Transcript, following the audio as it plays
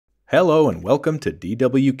Hello and welcome to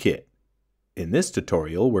DW-Kit. In this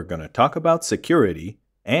tutorial, we're going to talk about security,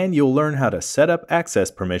 and you'll learn how to set up access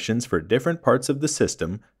permissions for different parts of the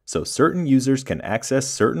system so certain users can access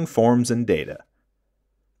certain forms and data.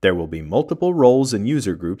 There will be multiple roles and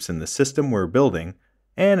user groups in the system we're building,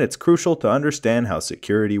 and it's crucial to understand how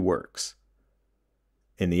security works.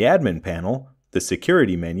 In the admin panel, the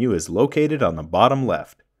security menu is located on the bottom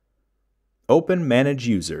left. Open Manage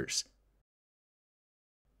Users.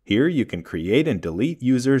 Here you can create and delete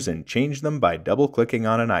users and change them by double-clicking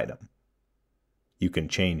on an item. You can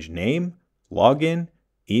change name, login,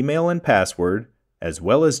 email and password, as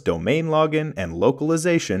well as domain login and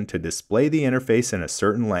localization to display the interface in a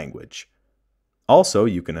certain language. Also,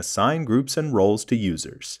 you can assign groups and roles to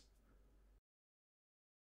users.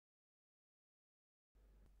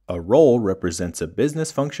 A role represents a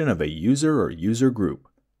business function of a user or user group.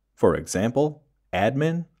 For example,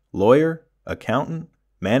 admin, lawyer, accountant,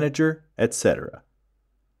 manager, etc.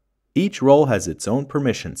 Each role has its own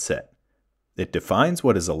permission set. It defines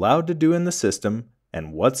what is allowed to do in the system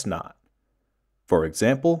and what's not. For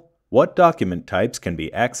example, what document types can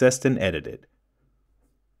be accessed and edited.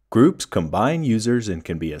 Groups combine users and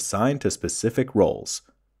can be assigned to specific roles.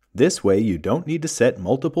 This way you don't need to set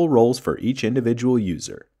multiple roles for each individual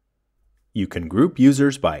user. You can group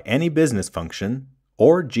users by any business function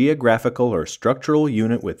or geographical or structural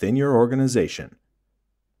unit within your organization.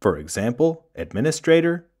 For example,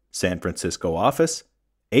 administrator, San Francisco office,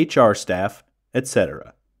 HR staff,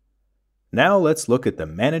 etc. Now let's look at the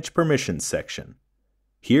Manage Permissions section.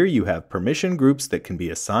 Here you have permission groups that can be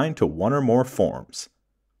assigned to one or more forms.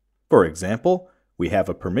 For example, we have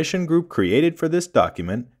a permission group created for this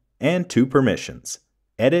document and two permissions,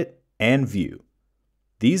 Edit and View.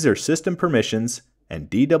 These are system permissions, and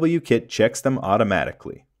DW-Kit checks them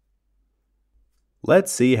automatically.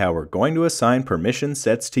 Let's see how we're going to assign permission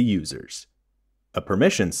sets to users. A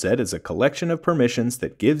permission set is a collection of permissions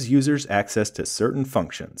that gives users access to certain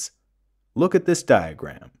functions. Look at this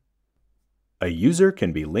diagram. A user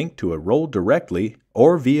can be linked to a role directly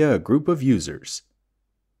or via a group of users.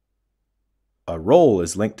 A role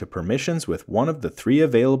is linked to permissions with one of the three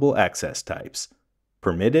available access types: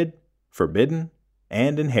 permitted, forbidden,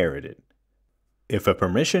 and inherited. If a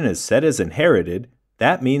permission is set as inherited,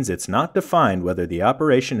 that means it's not defined whether the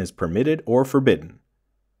operation is permitted or forbidden.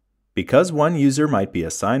 Because one user might be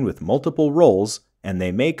assigned with multiple roles and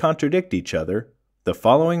they may contradict each other, the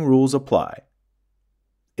following rules apply.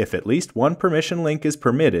 If at least one permission link is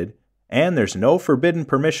permitted and there's no forbidden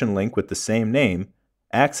permission link with the same name,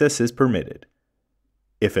 access is permitted.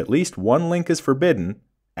 If at least one link is forbidden,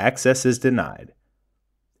 access is denied.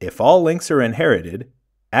 If all links are inherited,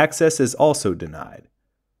 access is also denied.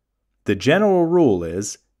 The general rule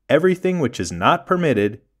is, everything which is not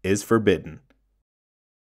permitted is forbidden.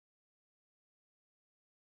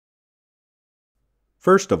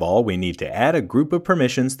 First of all, we need to add a group of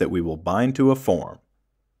permissions that we will bind to a form.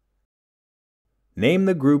 Name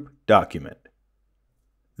the group Document.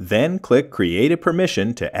 Then click Create a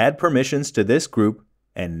Permission to add permissions to this group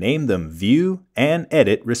and name them View and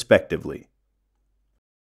Edit respectively.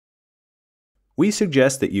 We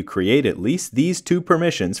suggest that you create at least these two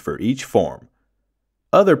permissions for each form.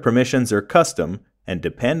 Other permissions are custom and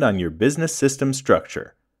depend on your business system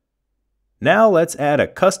structure. Now let's add a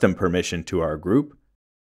custom permission to our group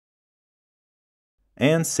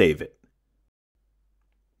and save it.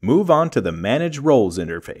 Move on to the Manage Roles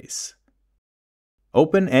interface.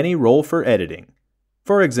 Open any role for editing.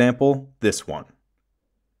 For example, this one.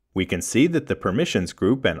 We can see that the permissions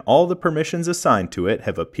group and all the permissions assigned to it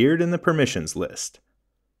have appeared in the permissions list.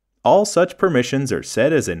 All such permissions are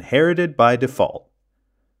set as inherited by default.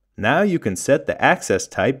 Now you can set the access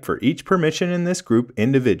type for each permission in this group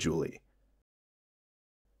individually.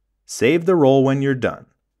 Save the role when you're done.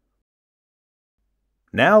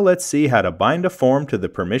 Now let's see how to bind a form to the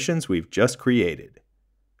permissions we've just created.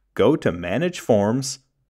 Go to Manage Forms,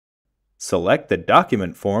 select the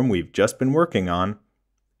document form we've just been working on,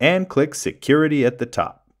 and click Security at the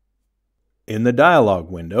top. In the dialog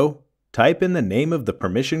window, type in the name of the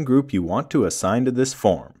permission group you want to assign to this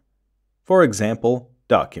form. For example,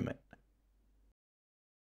 Document.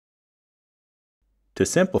 To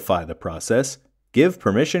simplify the process, give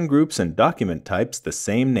permission groups and document types the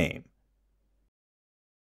same name.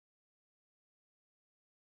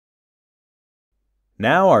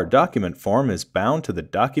 Now our document form is bound to the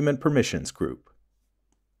Document Permissions group.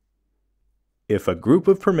 If a group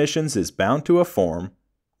of permissions is bound to a form,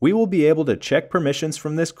 we will be able to check permissions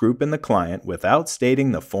from this group in the client without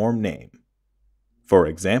stating the form name. For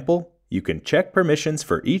example, you can check permissions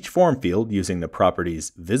for each form field using the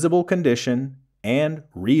properties Visible Condition and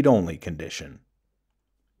read-only condition.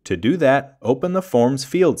 To do that, open the Form's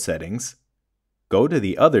field settings, go to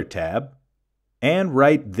the Other tab, and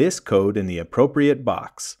write this code in the appropriate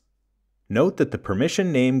box. Note that the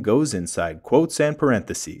permission name goes inside quotes and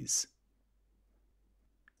parentheses.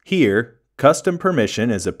 Here, custom permission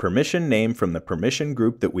is a permission name from the permission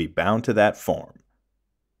group that we bound to that form.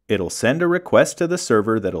 It'll send a request to the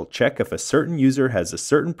server that'll check if a certain user has a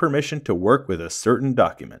certain permission to work with a certain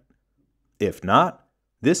document. If not,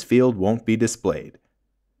 this field won't be displayed.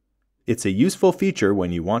 It's a useful feature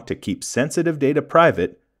when you want to keep sensitive data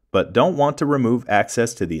private but don't want to remove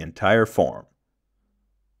access to the entire form.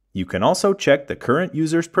 You can also check the current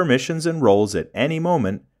user's permissions and roles at any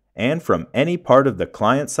moment and from any part of the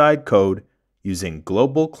client-side code using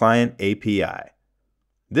Global Client API.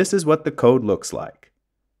 This is what the code looks like.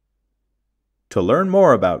 To learn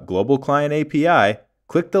more about Global Client API,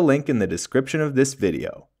 click the link in the description of this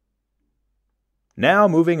video. Now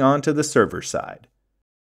moving on to the server side.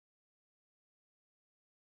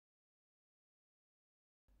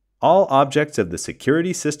 All objects of the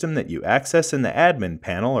security system that you access in the admin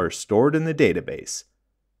panel are stored in the database.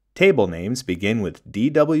 Table names begin with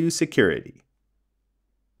DW Security.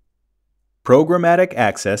 Programmatic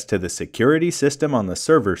access to the security system on the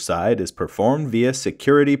server side is performed via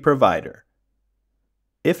Security Provider.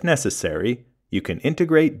 If necessary, you can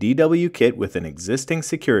integrate DWKit with an existing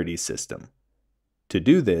security system. To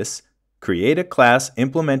do this, create a class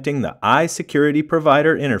implementing the iSecurity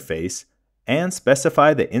Provider interface and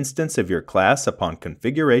specify the instance of your class upon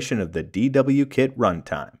configuration of the DWKit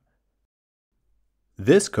runtime.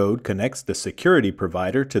 This code connects the security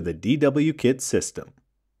provider to the DWKit system.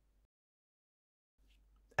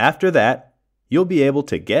 After that, you'll be able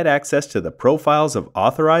to get access to the profiles of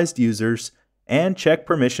authorized users and check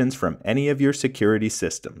permissions from any of your security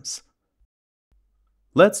systems.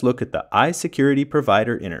 Let's look at the iSecurity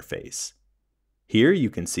Provider interface. Here you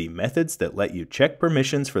can see methods that let you check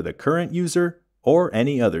permissions for the current user or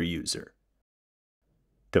any other user.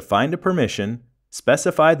 To find a permission,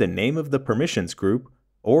 specify the name of the permissions group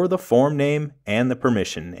or the form name and the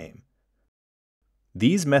permission name.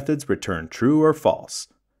 These methods return true or false.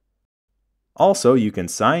 Also, you can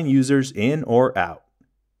sign users in or out.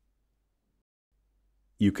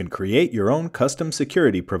 You can create your own custom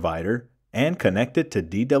security provider and connect it to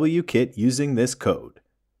DWKit using this code.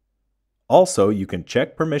 Also, you can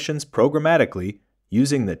check permissions programmatically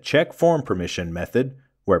using the check form permission method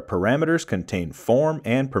where parameters contain form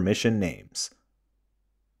and permission names.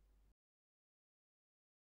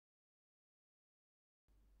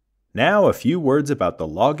 Now a few words about the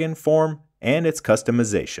login form and its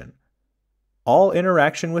customization. All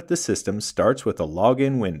interaction with the system starts with a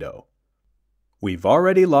login window. We've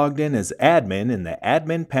already logged in as admin in the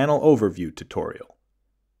Admin Panel Overview tutorial.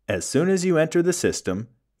 As soon as you enter the system,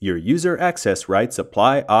 your user access rights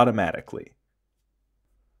apply automatically.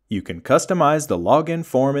 You can customize the login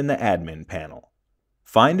form in the admin panel.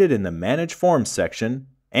 Find it in the Manage Forms section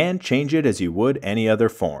and change it as you would any other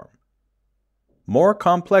form. More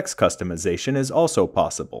complex customization is also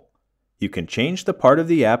possible. You can change the part of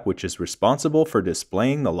the app which is responsible for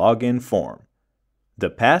displaying the login form. The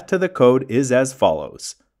path to the code is as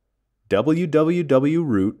follows: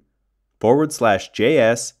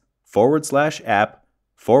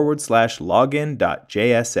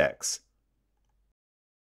 www.root/js/app/login.jsx.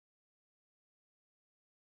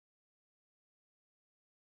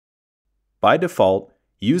 By default,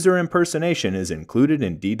 user impersonation is included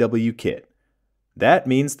in DWKit. That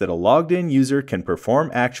means that a logged-in user can perform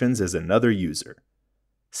actions as another user.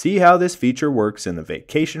 See how this feature works in the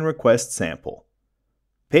vacation request sample.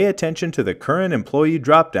 Pay attention to the current employee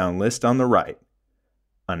drop-down list on the right.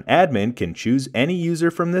 An admin can choose any user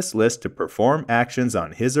from this list to perform actions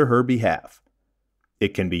on his or her behalf.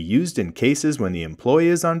 It can be used in cases when the employee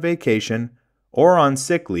is on vacation or on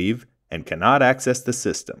sick leave and cannot access the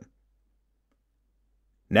system.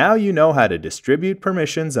 Now you know how to distribute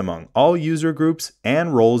permissions among all user groups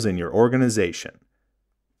and roles in your organization.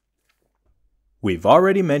 We've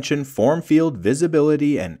already mentioned form field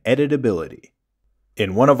visibility and editability.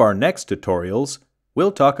 In one of our next tutorials,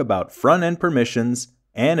 we'll talk about front-end permissions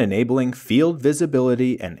and enabling field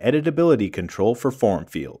visibility and editability control for form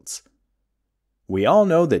fields. We all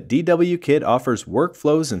know that DWKit offers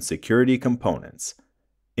workflows and security components.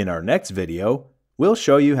 In our next video, we'll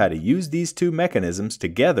show you how to use these two mechanisms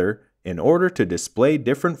together in order to display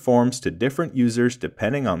different forms to different users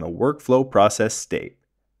depending on the workflow process state.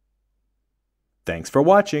 Thanks for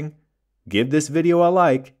watching. Give this video a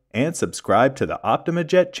like and subscribe to the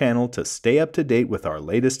OptimaJet channel to stay up to date with our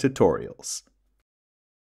latest tutorials.